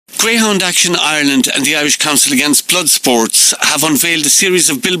Greyhound Action Ireland and the Irish Council Against Blood Sports have unveiled a series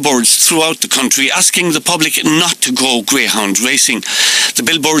of billboards throughout the country asking the public not to go greyhound racing. The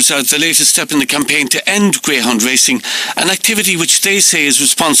billboards are the latest step in the campaign to end greyhound racing, an activity which they say is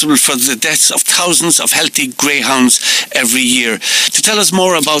responsible for the deaths of thousands of healthy greyhounds every year. To tell us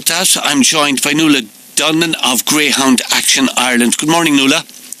more about that, I'm joined by Nuala Donlon of Greyhound Action Ireland. Good morning, Nuala.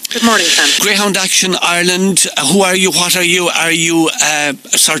 Good morning, Sam. Greyhound Action Ireland, who are you, what are you? Are you a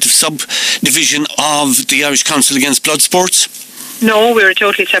sort of subdivision of the Irish Council Against Blood Sports? No, we're a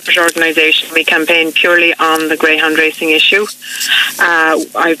totally separate organisation. We campaign purely on the greyhound racing issue.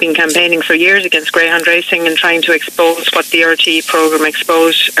 I've been campaigning for years against greyhound racing and trying to expose what the RT programme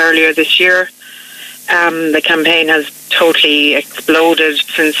exposed earlier this year. The campaign has totally exploded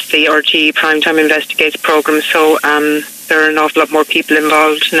since the RT Primetime Investigates programme, so there are an awful lot more people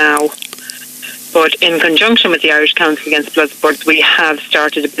involved now. But in conjunction with the Irish Council Against Blood Sports, we have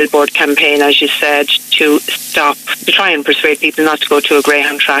started a billboard campaign, as you said, to try and persuade people not to go to a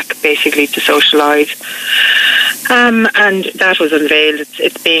greyhound track, basically to socialise. And that was unveiled.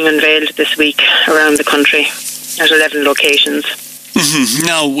 It's being unveiled this week around the country at 11 locations. Mm-hmm.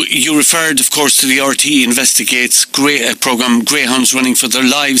 Now, you referred, of course, to the RT Investigates programme, Greyhounds Running for Their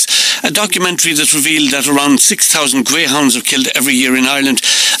Lives, a documentary that revealed that around 6,000 greyhounds are killed every year in Ireland,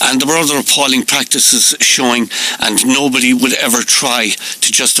 and there were other appalling practices showing, and nobody would ever try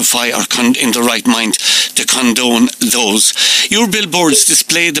to justify or in the right mind to condone those. Your billboards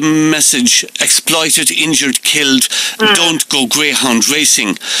display the message: exploited, injured, killed, don't go greyhound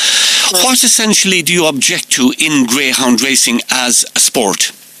racing. What essentially do you object to in greyhound racing as a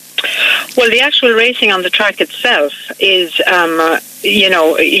sport? Well, the actual racing on the track itself is,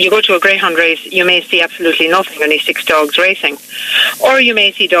 you go to a greyhound race, you may see absolutely nothing, only 6 dogs racing. Or you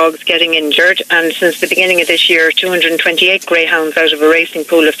may see dogs getting injured, and since the beginning of this year, 228 greyhounds out of a racing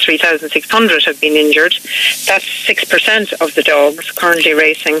pool of 3,600 have been injured. That's 6% of the dogs currently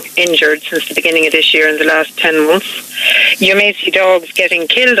racing injured since the beginning of this year in the last 10 months. You may see dogs getting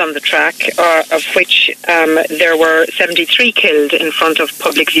killed on the track, of which there were 73 killed in front of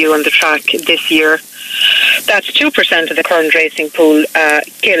public view on the track this year. That's 2% of the current racing pool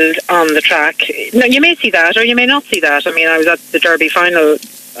killed on the track. Now, you may see that or you may not see that. I mean, I was at the Derby final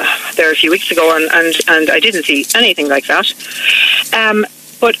there a few weeks ago and I didn't see anything like that.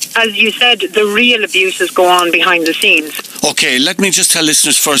 But as you said, the real abuses go on behind the scenes. Okay, let me just tell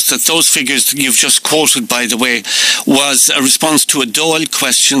listeners first that those figures that you've just quoted, by the way, was a response to a Dáil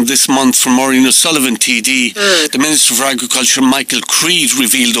question this month from Maureen O'Sullivan, TD. The Minister for Agriculture, Michael Creed,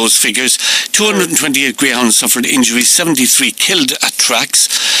 revealed those figures. 228 greyhounds suffered injuries, 73 killed at tracks,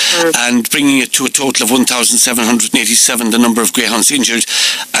 and bringing it to a total of 1,787, the number of greyhounds injured,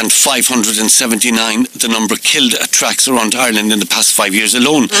 and 579, the number killed at tracks around Ireland in the past 5 years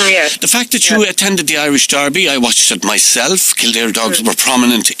alone. Yes. The fact that you attended the Irish Derby, I watched it myself. Kildare dogs were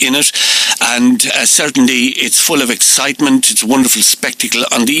prominent in it, and certainly it's full of excitement. It's a wonderful spectacle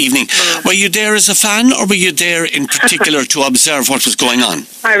on the evening. Were you there as a fan, or were you there in particular to observe what was going on?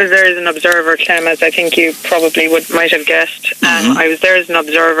 I was there as an observer, Clem, as I think you probably might have guessed. I was there as an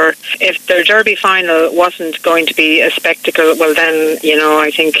observer. If the Derby final wasn't going to be a spectacle, well then,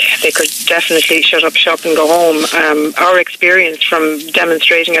 I think they could definitely shut up shop and go home. Our experience from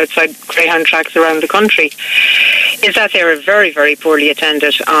demonstrating outside greyhound tracks around the country is that they were very, very poorly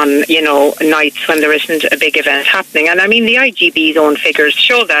attended on, nights when there isn't a big event happening. And I mean, the IGB's own figures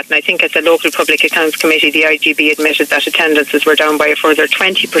show that. And I think at the local Public Accounts Committee, the IGB admitted that attendances were down by a further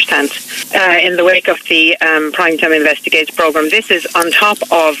 20% in the wake of the Primetime Investigates programme. This is on top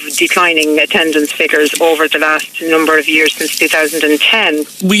of declining attendance figures over the last number of years since 2010.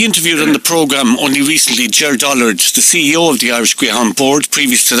 We interviewed on the programme only recently Ger Dollard, the CEO of the Irish Greyhound Board.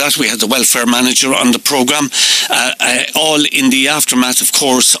 Previous to that, we had the welfare manager on the programme, all in the aftermath, of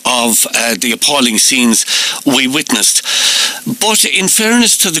course, of the appalling scenes we witnessed. But in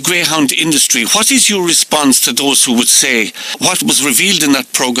fairness to the greyhound industry, what is your response to those who would say what was revealed in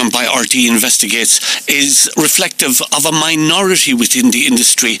that programme by RT Investigates is reflective of a minority within the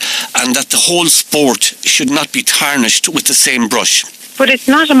industry, and that the whole sport should not be tarnished with the same brush? But it's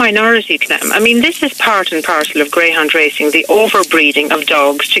not a minority, Clem. I mean, this is part and parcel of greyhound racing, the overbreeding of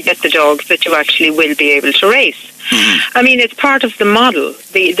dogs to get the dogs that you actually will be able to race. I mean, it's part of the model,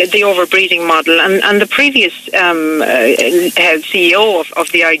 the overbreeding model, and the previous CEO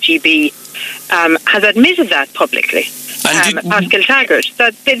of the IGB has admitted that publicly. Pascal Taggart,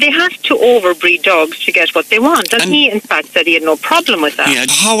 that they have to overbreed dogs to get what they want. And he, in fact, said he had no problem with that. Yeah.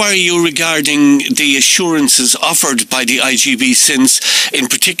 How are you regarding the assurances offered by the IGB since, in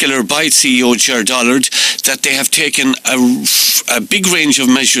particular by CEO Ger Dollard, that they have taken a big range of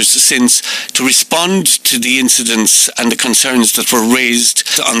measures since to respond to the incidents and the concerns that were raised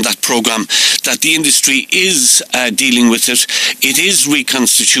on that programme, that the industry is dealing with it, it is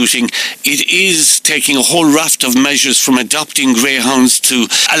reconstituting, it is taking a whole raft of measures from adopting greyhounds to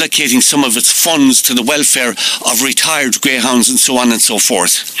allocating some of its funds to the welfare of retired greyhounds and so on and so forth?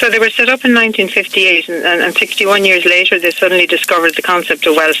 So they were set up in 1958 and 61 years later they suddenly discovered the concept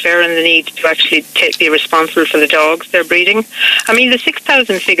of welfare and the need to actually be responsible for the dogs they're breeding. I mean, the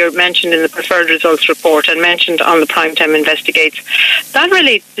 6,000 figure mentioned in the preferred results report and mentioned on the Primetime Investigates, that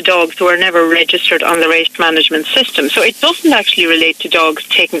relates to dogs who are never registered on the race management system. So it doesn't actually relate to dogs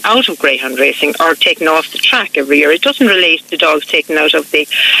taken out of greyhound racing or taken off the track every year. It doesn't relate to dogs taken out of the,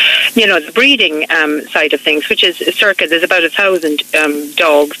 the breeding side of things, which is circa, there's about 1,000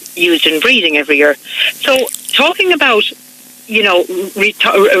 dogs used in breeding every year. So talking about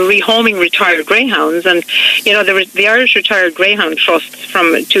rehoming retired greyhounds, and the Irish Retired Greyhound Trust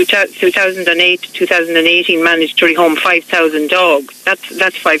from 2008 to 2018 managed to rehome 5,000 dogs.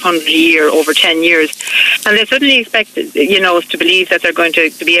 That's 500 a year over 10 years, and they suddenly expect us to believe that they're going to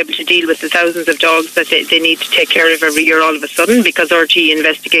be able to deal with the thousands of dogs that they need to take care of every year all of a sudden because RT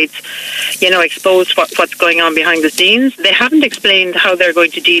investigates, expose what's going on behind the scenes. They haven't explained how they're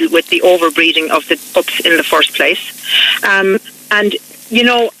going to deal with the overbreeding of the pups in the first place. And,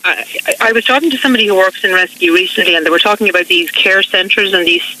 I was talking to somebody who works in rescue recently, and they were talking about these care centres and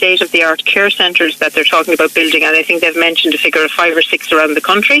these state-of-the-art care centres that they're talking about building, and I think they've mentioned a figure of 5 or 6 around the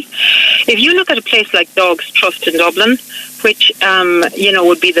country. If you look at a place like Dogs Trust in Dublin, which,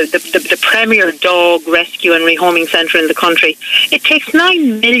 would be the premier dog rescue and rehoming centre in the country, it takes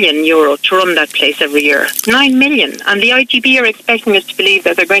 €9 million to run that place every year. 9 million. And the IGB are expecting us to believe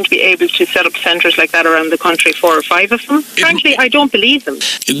that they're going to be able to set up centres like that around the country, 4 or 5 of them. Frankly, I don't believe them.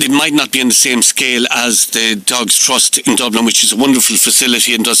 It might not be on the same scale as the Dogs Trust in Dublin, which is a wonderful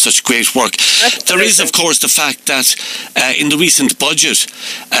facility and does such great work. There is, of course, the fact that in the recent budget,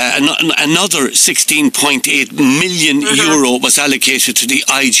 another €16.8 million was allocated to the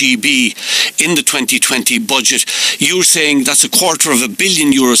IGB in the 2020 budget. You're saying that's €250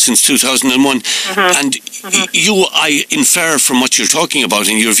 million since 2001, and I infer from what you're talking about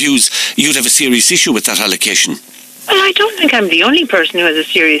in your views, you'd have a serious issue with that allocation. Well, I don't think I'm the only person who has a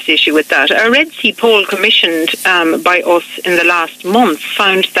serious issue with that. A Red C poll commissioned by us in the last month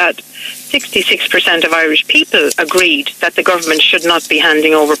found that 66% of Irish people agreed that the government should not be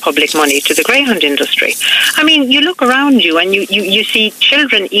handing over public money to the greyhound industry. I mean, you look around you and you see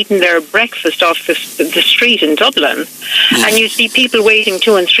children eating their breakfast off the street in Dublin, and you see people waiting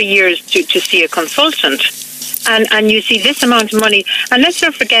 2 and 3 years to see a consultant. And you see this amount of money. And let's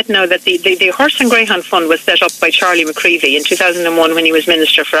not forget now that the Horse and Greyhound Fund was set up by Charlie McCreevy in 2001 when he was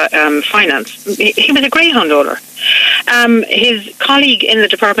Minister for Finance. He was a greyhound owner. His colleague in the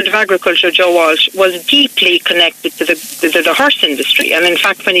Department of Agriculture, Joe Walsh, was deeply connected to the horse industry. And in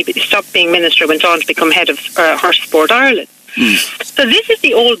fact, when he stopped being Minister, went on to become head of Horse Sport Ireland. So this is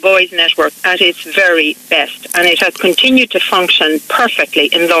the old boys network at its very best, and it has continued to function perfectly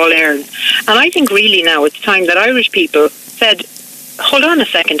in Dáil Éireann. And I think really now it's time that Irish people said, hold on a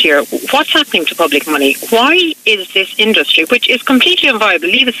second here, what's happening to public money? Why is this industry, which is completely unviable,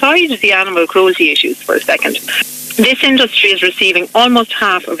 leave aside the animal cruelty issues for a second, this industry is receiving almost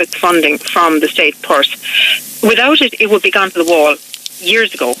half of its funding from the state purse. Without it, it would be gone to the wall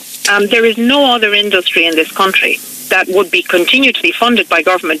years ago. There is no other industry in this country that would be continue to be funded by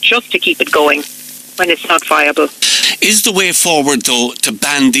government just to keep it going when it's not viable. Is the way forward, though, to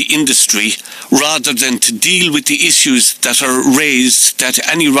ban the industry rather than to deal with the issues that are raised that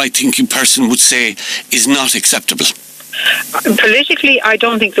any right-thinking person would say is not acceptable? Politically, I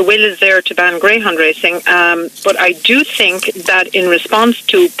don't think the will is there to ban greyhound racing, but I do think that in response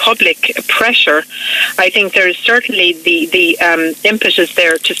to public pressure, I think there is certainly the impetus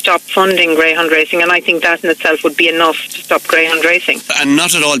there to stop funding greyhound racing, and I think that in itself would be enough to stop greyhound racing. And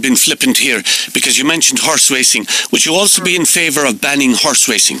not at all been flippant here, because you mentioned horse racing. Would you also be in favour of banning horse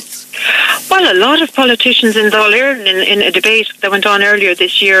racing? Well, a lot of politicians in Donlon in a debate that went on earlier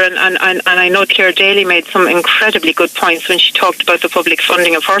this year, and I know Claire Daly made some incredibly good points when she talked about the public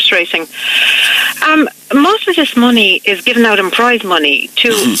funding of horse racing. Most of this money is given out in prize money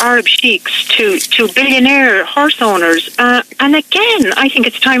to Arab sheiks, to billionaire horse owners. And again, I think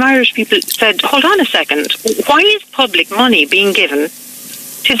it's time Irish people said, hold on a second, why is public money being given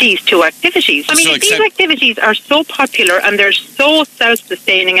to these two activities? I mean, if these activities are so popular and they're so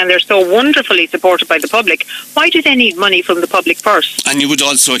self-sustaining and they're so wonderfully supported by the public, why do they need money from the public purse? And you would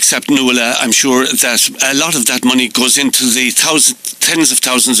also accept, Nuala, I'm sure, that a lot of that money goes into the tens of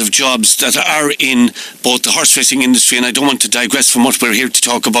thousands of jobs that are in both the horse racing industry, and I don't want to digress from what we're here to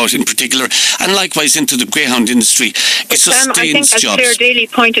talk about in particular, and likewise into the greyhound industry. It sustains I think, as jobs. Claire Daly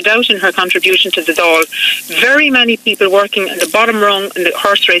pointed out in her contribution to the Dáil, very many people working at the bottom rung in the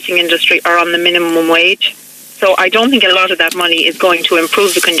horse racing industry are on the minimum wage. So I don't think a lot of that money is going to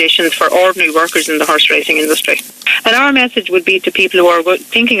improve the conditions for ordinary workers in the horse racing industry. And our message would be to people who are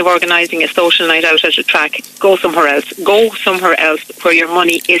thinking of organising a social night out at a track, go somewhere else. Go somewhere else where your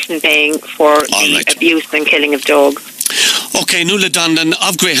money isn't paying for the abuse and killing of dogs. Okay, Nuala Donlon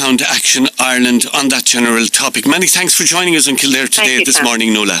of Greyhound Action Ireland on that general topic. Many thanks for joining us on Kildare Today this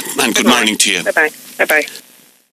morning, Nuala, and good morning to you. Bye-bye. Bye-bye.